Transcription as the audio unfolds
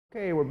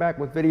Okay, we're back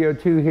with video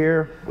 2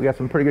 here. We got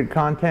some pretty good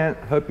content.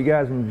 Hope you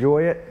guys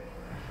enjoy it.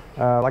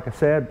 Like I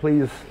said,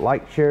 please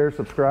like, share,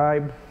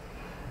 subscribe.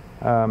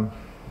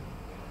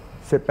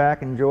 Sit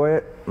back, enjoy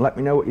it. Let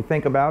me know what you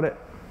think about it.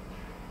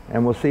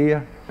 And we'll see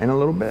you in a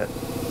little bit.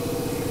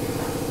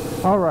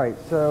 Alright,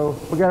 so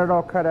we got it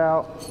all cut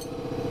out.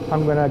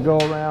 I'm going to go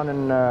around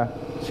and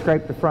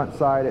scrape the front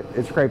side.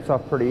 It scrapes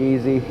off pretty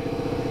easy.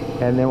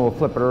 And then we'll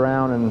flip it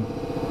around and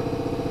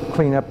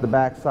clean up the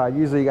back side.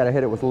 Usually you got to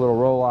hit it with a little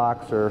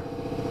Rolex or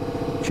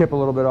chip a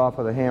little bit off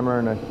with a hammer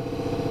and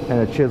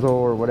a chisel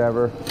or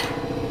whatever.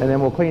 And then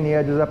we'll clean the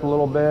edges up a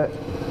little bit.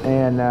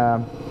 And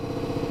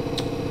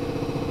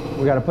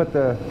we got to put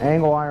the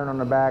angle iron on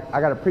the back. I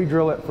got to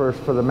pre-drill it first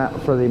for the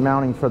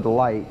mounting for the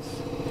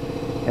lights.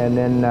 And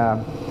then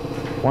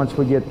once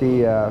we get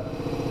the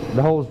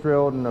holes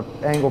drilled and the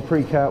angle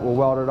pre-cut, we'll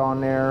weld it on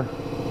there.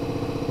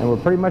 And we're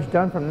pretty much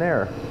done from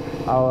there.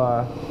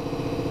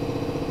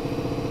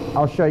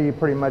 I'll show you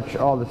pretty much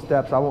all the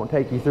steps. I won't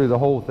take you through the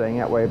whole thing,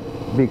 that way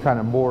it'd be kind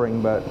of boring,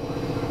 but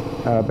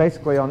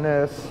basically on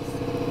this,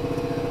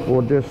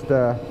 we'll just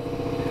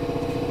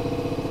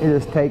you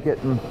just take it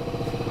and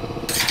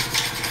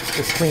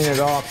just clean it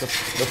off. The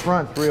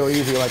front's real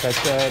easy, like I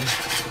said.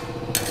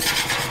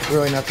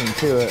 Really nothing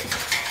to it.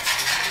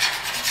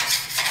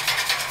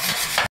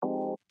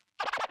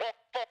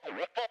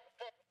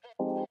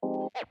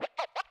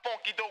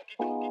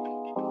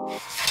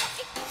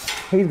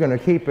 He's going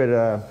to keep it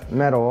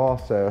metal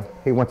also.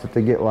 He wants it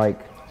to get like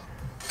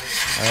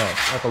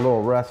a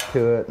little rust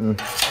to it,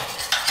 and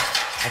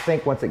I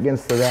think once it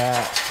gets to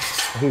that,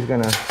 he's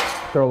going to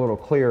throw a little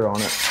clear on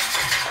it.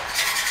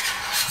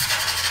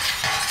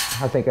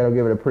 I think that'll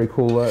give it a pretty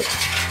cool look.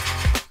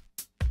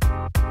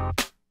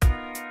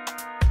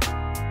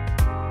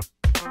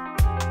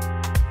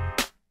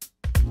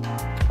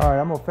 Alright,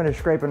 I'm going to finish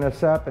scraping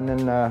this up, and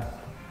then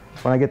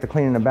when I get to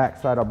cleaning the back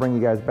side, I'll bring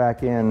you guys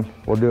back in.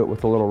 We'll do it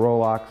with a little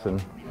Rolex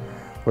and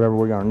whatever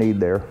we're going to need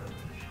there.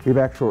 Be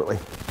back shortly.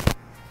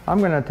 I'm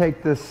going to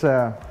take this,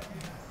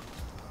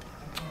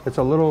 it's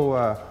a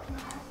little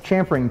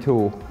chamfering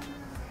tool.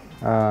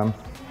 I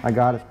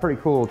got it's a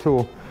pretty cool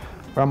tool.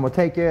 But I'm going to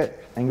take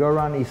it and go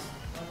around these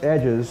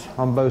edges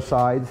on both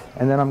sides,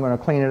 and then I'm going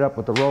to clean it up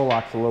with the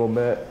Rolex a little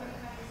bit,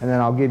 and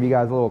then I'll give you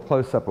guys a little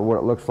close-up of what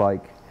it looks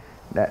like.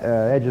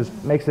 That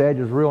makes the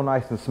edges real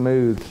nice and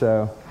smooth,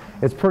 so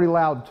it's a pretty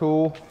loud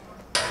tool.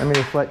 Let me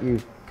just let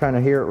you kind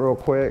of hear it real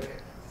quick.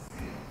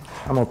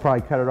 I'm going to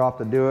probably cut it off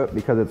to do it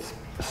because it's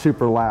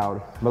super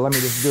loud. But let me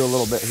just do a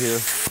little bit here.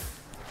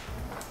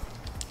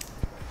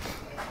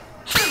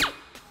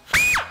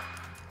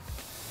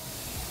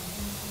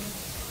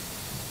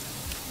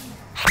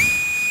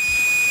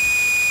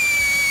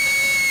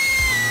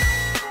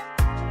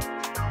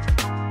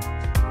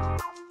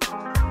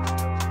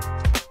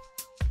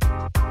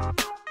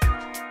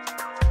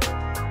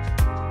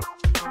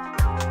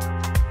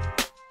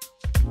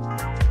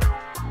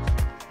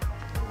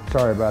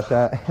 Sorry about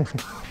that.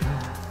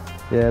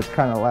 Yeah, it's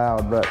kind of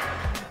loud, but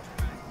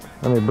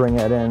let me bring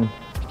that in.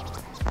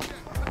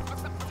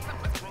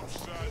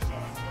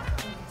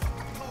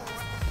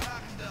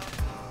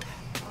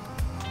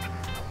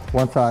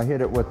 Once I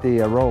hit it with the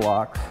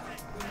Rolex,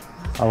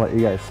 I'll let you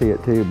guys see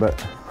it too, but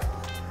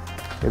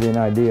give you an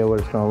idea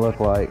what it's going to look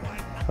like.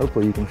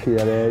 Hopefully you can see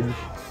that edge.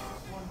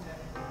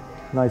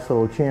 Nice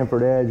little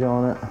chamfered edge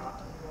on it.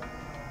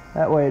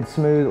 That way it's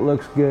smooth, it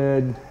looks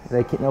good.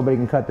 Nobody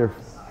can cut their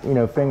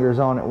fingers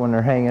on it when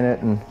they're hanging it,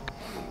 and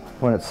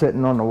when it's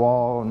sitting on the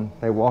wall and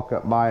they walk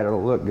up by it,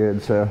 it'll look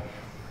good. So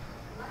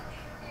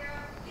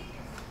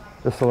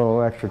just a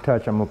little extra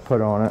touch I'm gonna put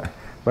on it.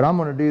 But I'm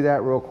gonna do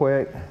that real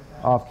quick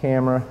off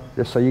camera,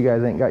 just so you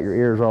guys ain't got your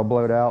ears all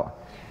blowed out,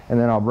 and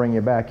then I'll bring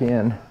you back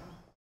in.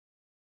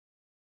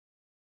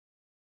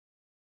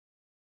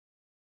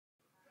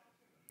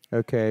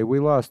 Okay, we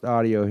lost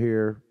audio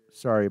here.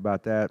 Sorry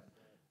about that.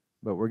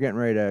 But we're getting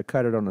ready to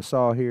cut it on the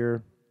saw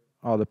here.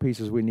 All the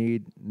pieces we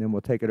need, and then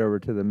we'll take it over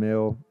to the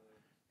mill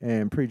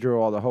and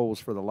pre-drill all the holes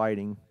for the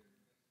lighting.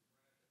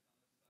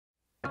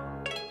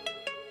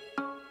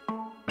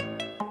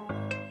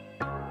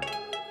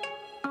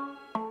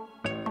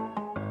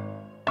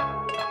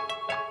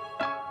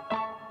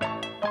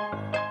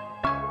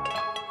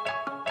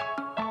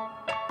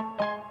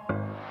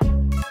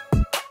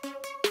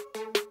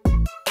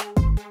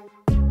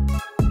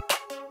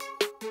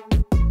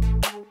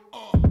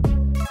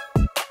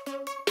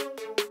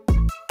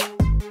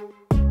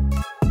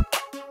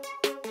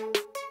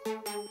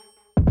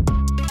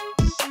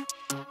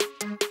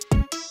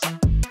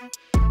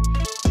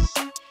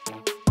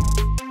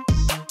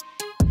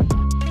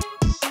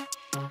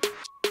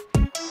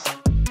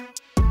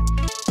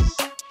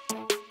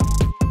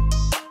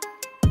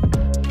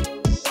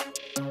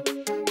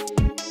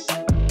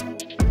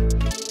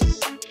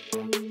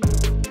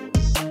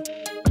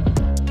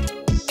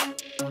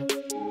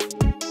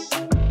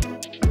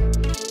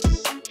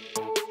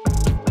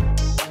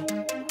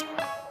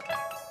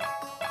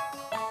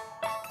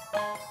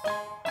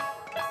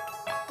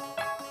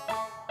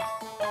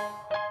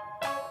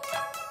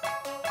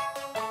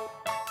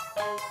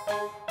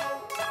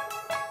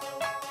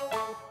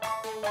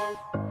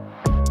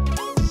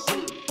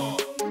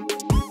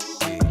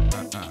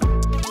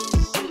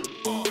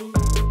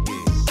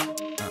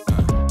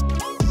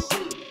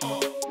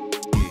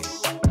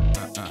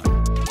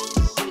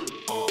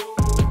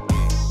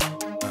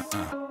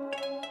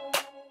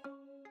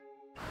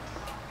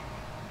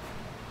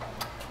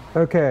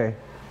 Okay,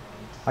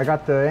 I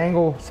got the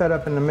angle set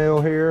up in the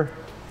middle here.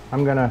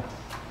 I'm gonna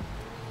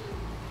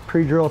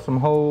pre-drill some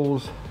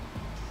holes.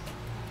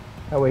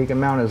 That way he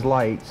can mount his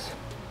lights.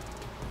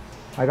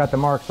 I got the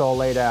marks all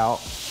laid out.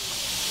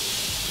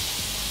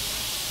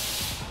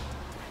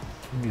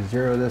 Let me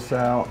zero this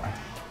out.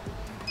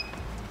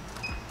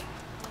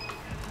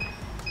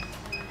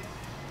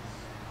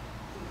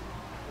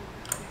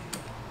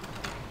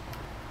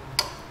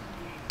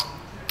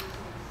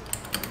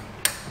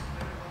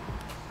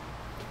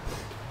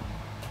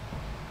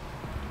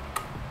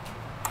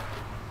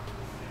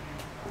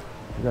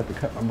 I got to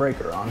cut my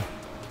breaker on.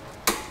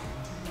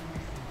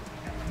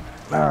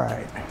 All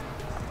right.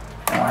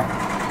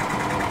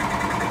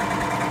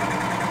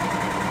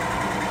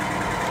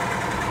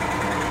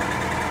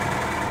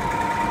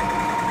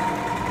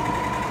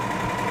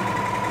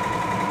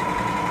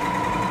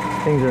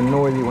 Things are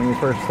noisy when you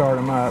first start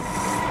them up.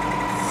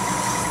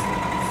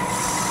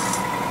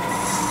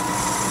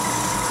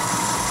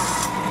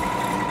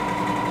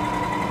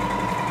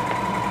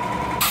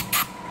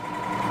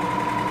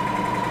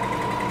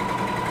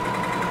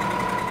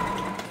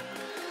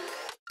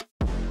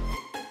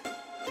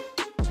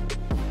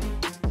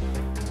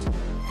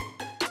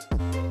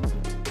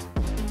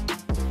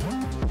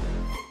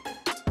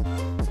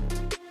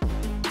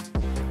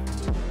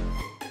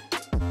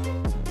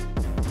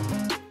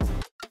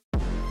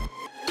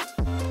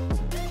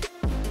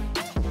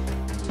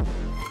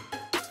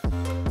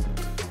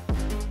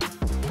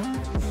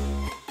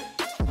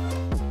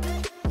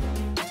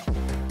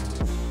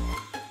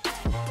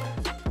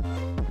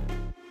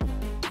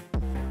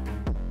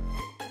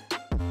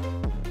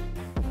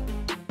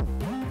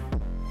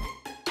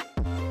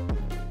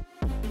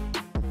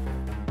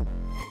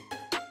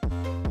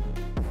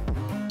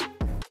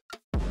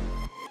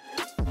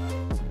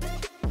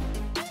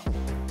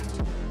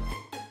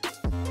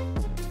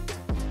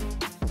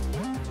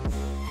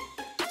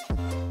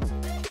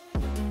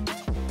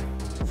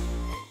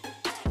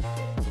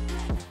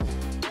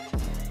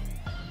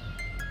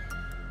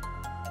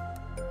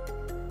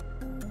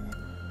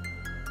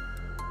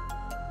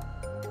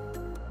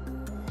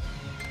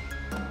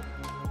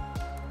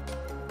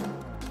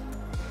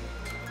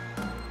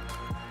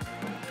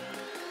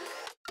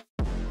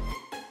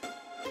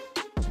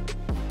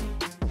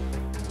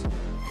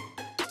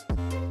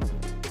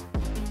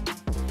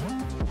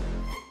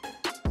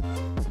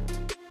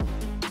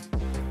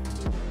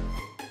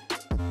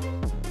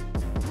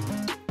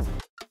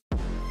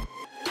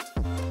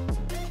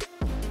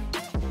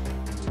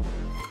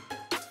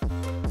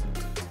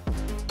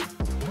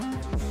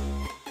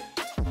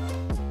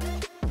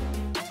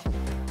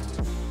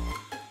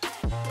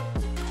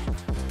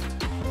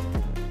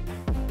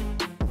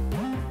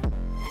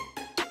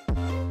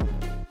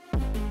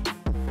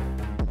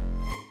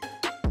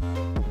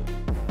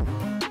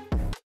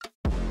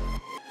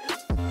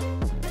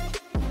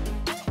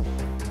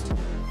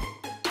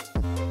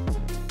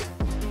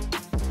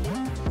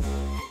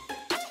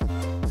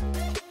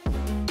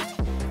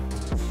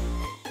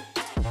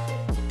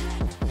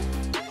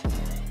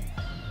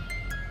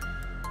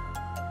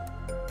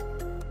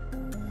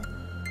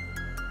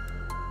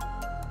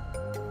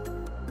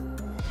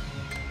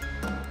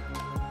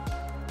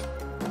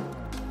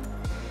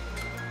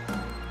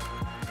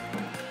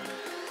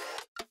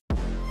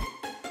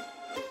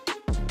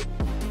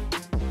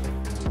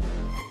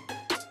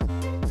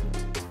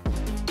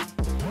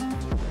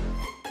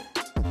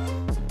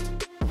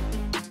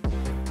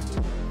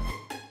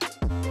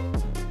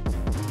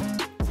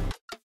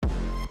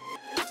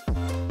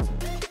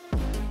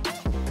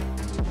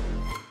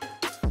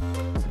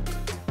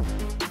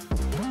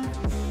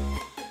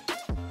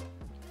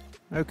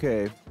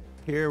 Okay,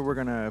 here we're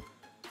gonna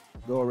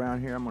go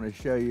around here. I'm gonna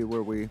show you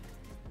where we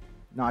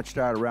notched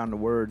out around the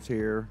words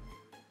here,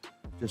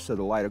 just so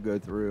the light will go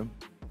through.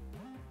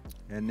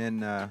 And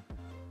then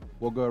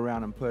we'll go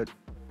around and put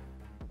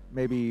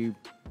maybe,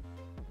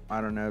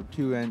 I don't know,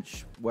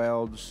 2-inch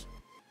welds,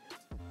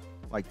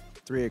 like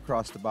 3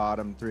 across the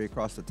bottom, 3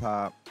 across the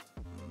top,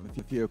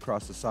 a few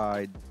across the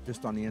side,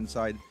 just on the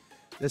inside.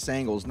 This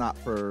angle is not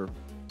for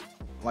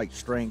like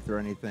strength or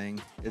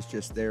anything. It's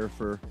just there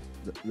for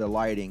the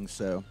lighting,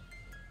 so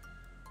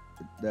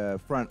the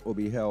front will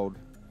be held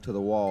to the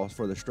wall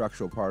for the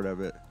structural part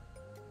of it.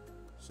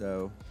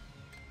 So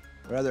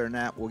other than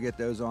that, we'll get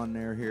those on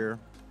there here,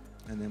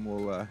 and then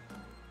we'll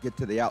get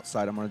to the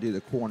outside. I'm going to do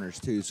the corners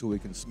too, so we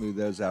can smooth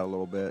those out a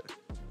little bit.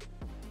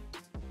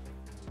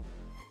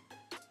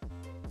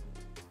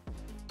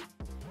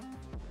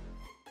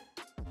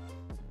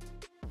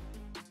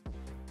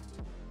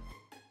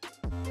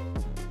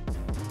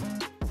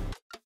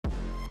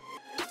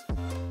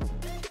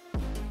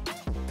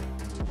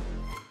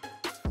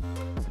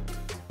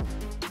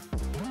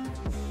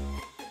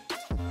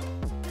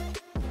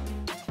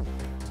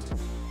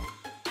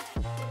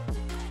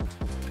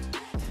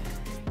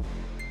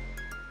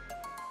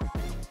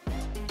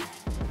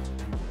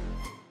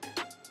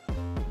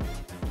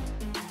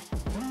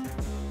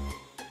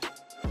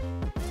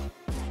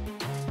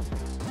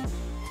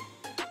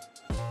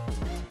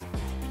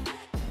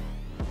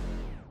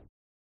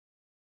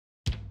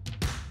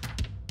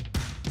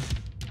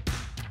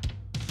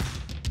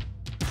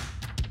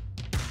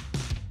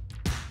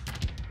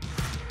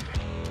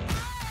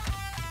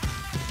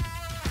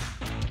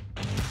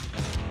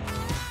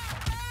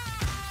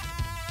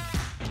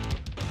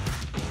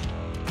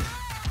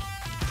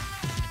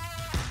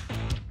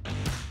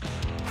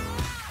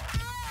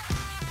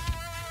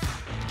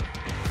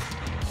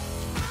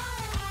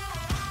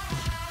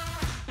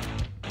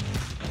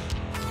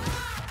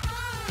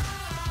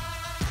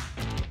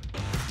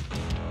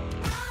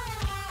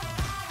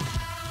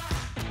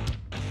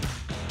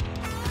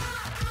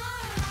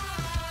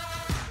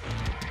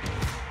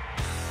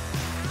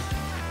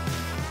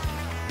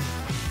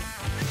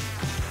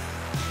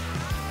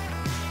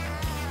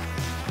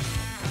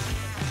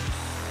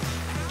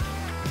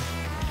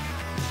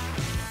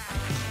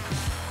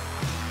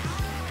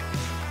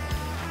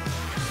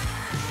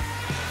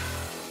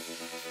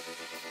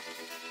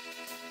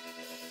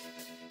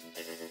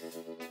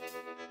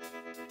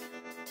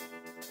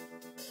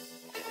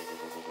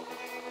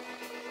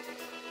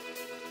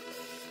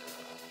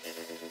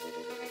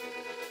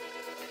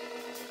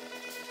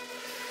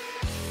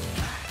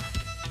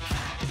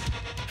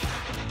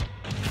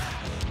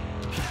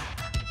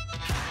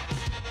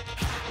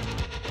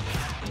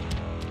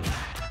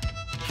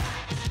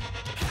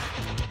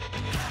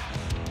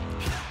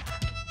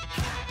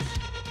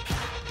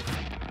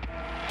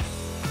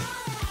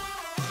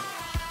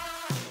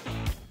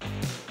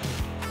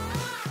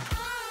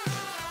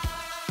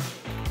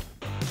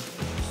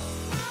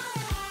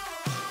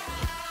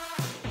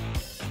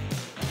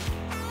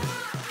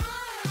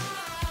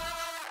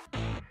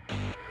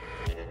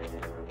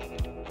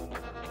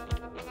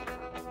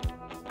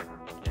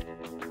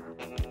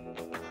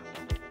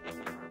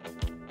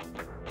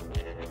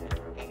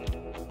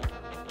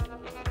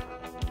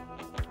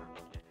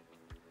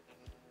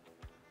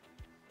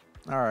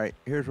 All right,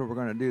 here's what we're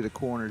going to do, the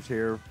corners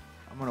here.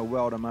 I'm going to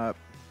weld them up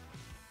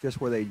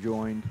just where they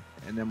joined,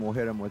 and then we'll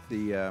hit them with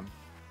the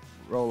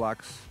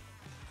Rolex,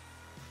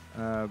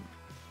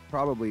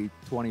 probably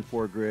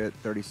 24 grit,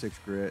 36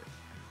 grit,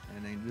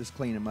 and then just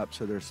clean them up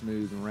so they're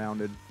smooth and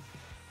rounded,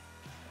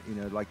 you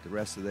know, like the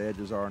rest of the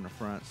edges are in the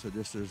front. So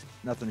just there's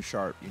nothing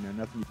sharp, you know,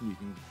 nothing you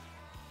can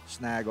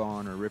snag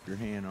on or rip your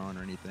hand on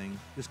or anything.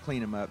 Just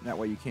clean them up, and that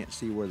way you can't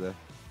see where the,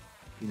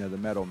 you know, the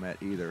metal met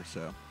either.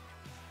 So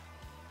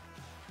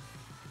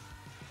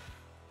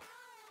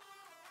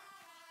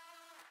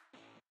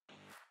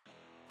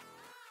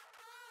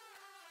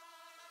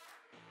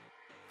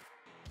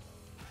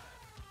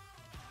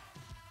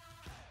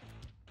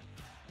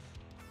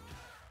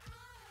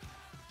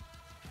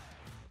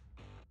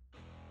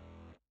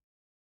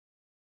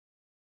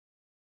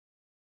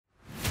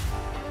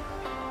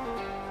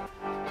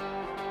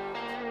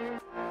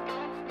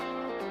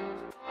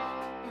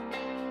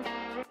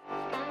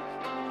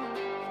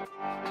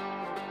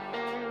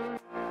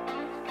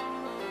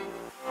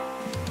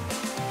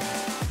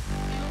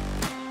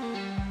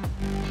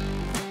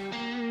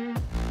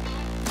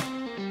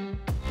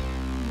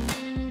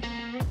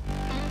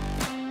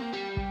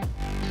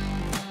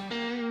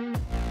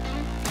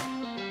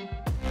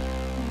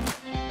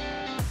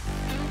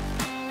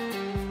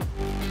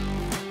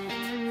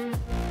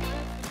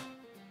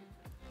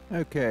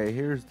okay,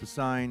 here's the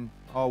sign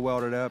all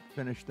welded up,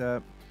 finished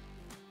up.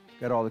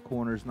 Got all the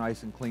corners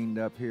nice and cleaned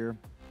up here.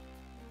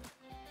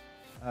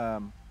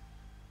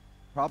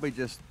 Probably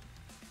just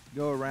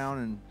go around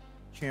and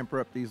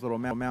chamfer up these little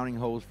mounting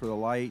holes for the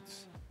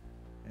lights,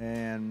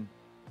 and,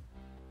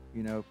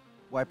 you know,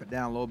 wipe it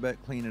down a little bit,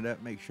 clean it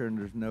up, make sure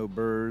there's no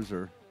burrs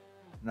or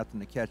nothing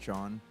to catch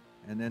on,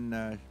 and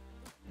then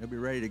it'll be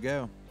ready to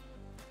go.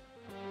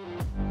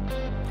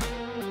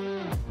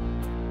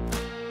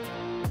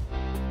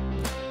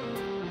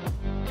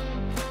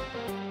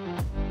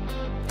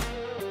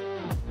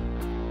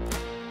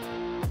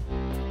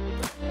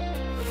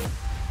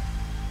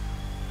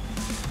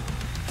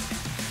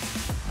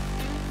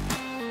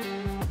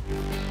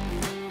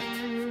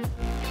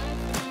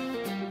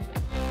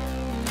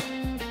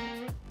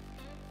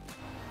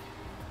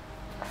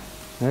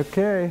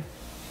 Okay,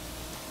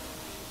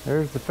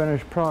 there's the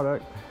finished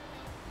product.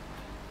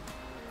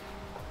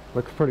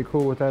 Looks pretty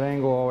cool with that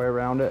angle all the way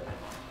around it.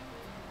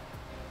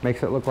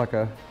 Makes it look like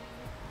a,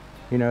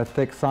 you know,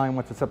 thick sign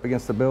once it's up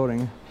against the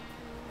building.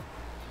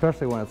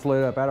 Especially when it's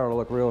lit up, that ought to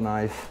look real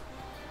nice.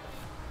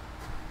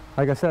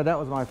 Like I said, that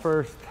was my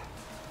first,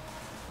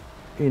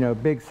 you know,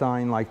 big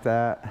sign like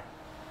that.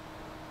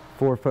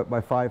 4 foot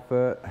by 5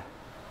 foot.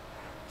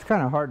 It's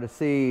kind of hard to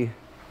see,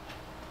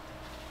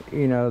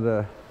 you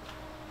know,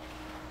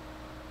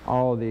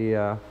 all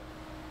the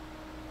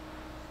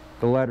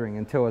lettering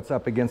until it's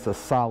up against a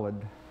solid.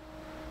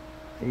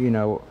 You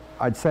know,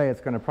 I'd say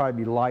it's going to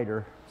probably be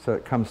lighter so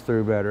it comes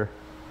through better.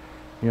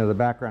 You know, the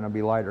background will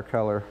be lighter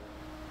color,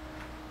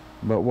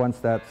 but once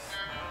that's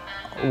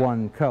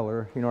one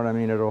color, you know what I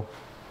mean, it'll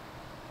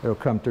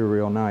come through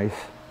real nice.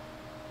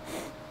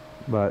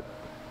 But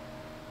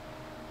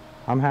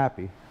I'm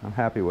happy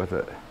with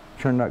it.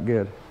 Turned out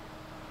good,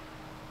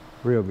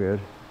 real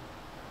good.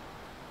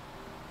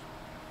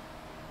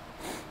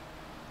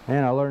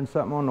 And I learned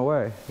something on the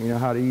way, you know,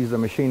 how to use the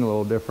machine a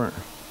little different.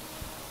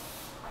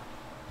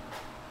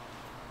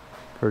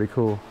 Pretty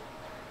cool.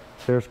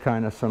 There's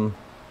kind of some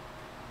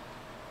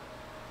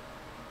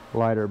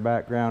lighter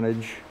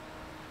backgroundage,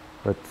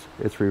 but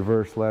it's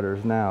reverse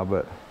letters now,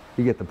 but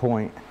you get the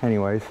point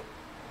anyways.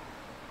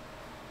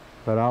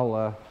 But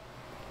I'm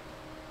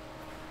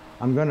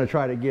going to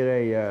try to get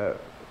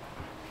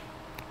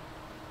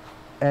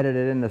edit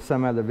it into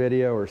some other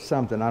video or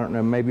something. I don't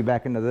know, maybe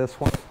back into this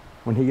one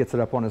when he gets it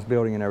up on his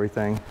building and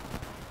everything.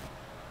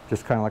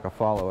 Just kind of like a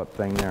follow-up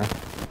thing there.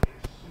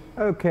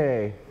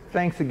 Okay,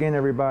 thanks again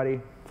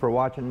everybody for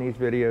watching these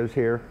videos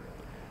here.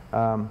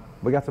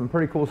 We got some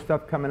pretty cool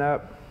stuff coming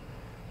up.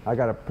 I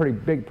got a pretty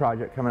big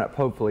project coming up,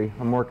 hopefully.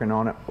 I'm working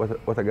on it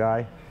with a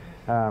guy.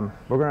 We're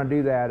going to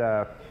do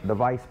that the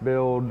vise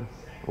build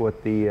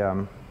with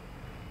the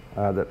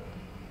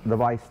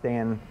vise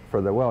stand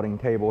for the welding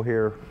table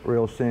here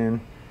real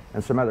soon,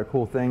 and some other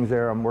cool things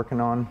there I'm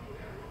working on.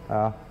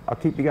 I'll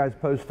keep you guys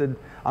posted.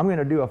 I'm going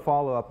to do a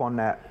follow-up on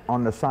that,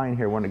 on the sign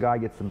here, when the guy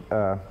gets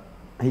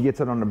he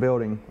gets it on the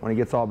building, when he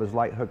gets all of his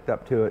light hooked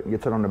up to it and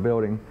gets it on the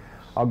building.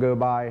 I'll go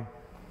by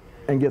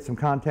and get some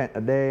content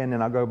a day, and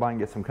then I'll go by and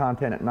get some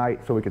content at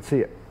night so we could see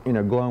it, you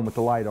know, glowing with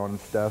the light on and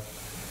stuff.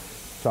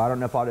 So I don't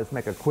know if I'll just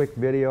make a quick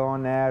video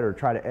on that or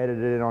try to edit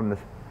it on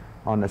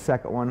the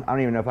second one. I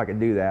don't even know if I can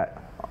do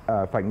that.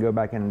 If I can go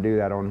back in and do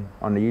that on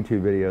the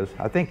YouTube videos.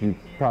 I think you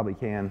probably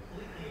can,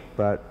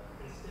 but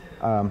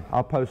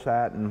I'll post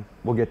that and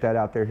we'll get that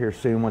out there here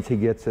soon once he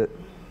gets it.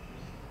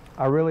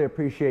 I really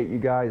appreciate you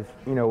guys,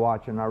 you know,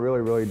 watching. I really,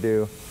 really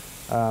do.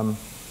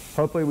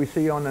 Hopefully we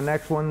see you on the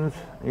next ones.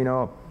 You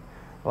know,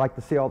 I like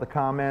to see all the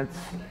comments,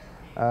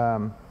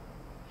 and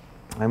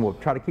we'll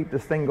try to keep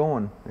this thing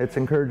going. It's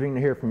encouraging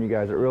to hear from you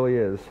guys. It really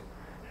is.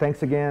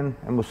 Thanks again,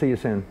 and we'll see you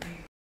soon.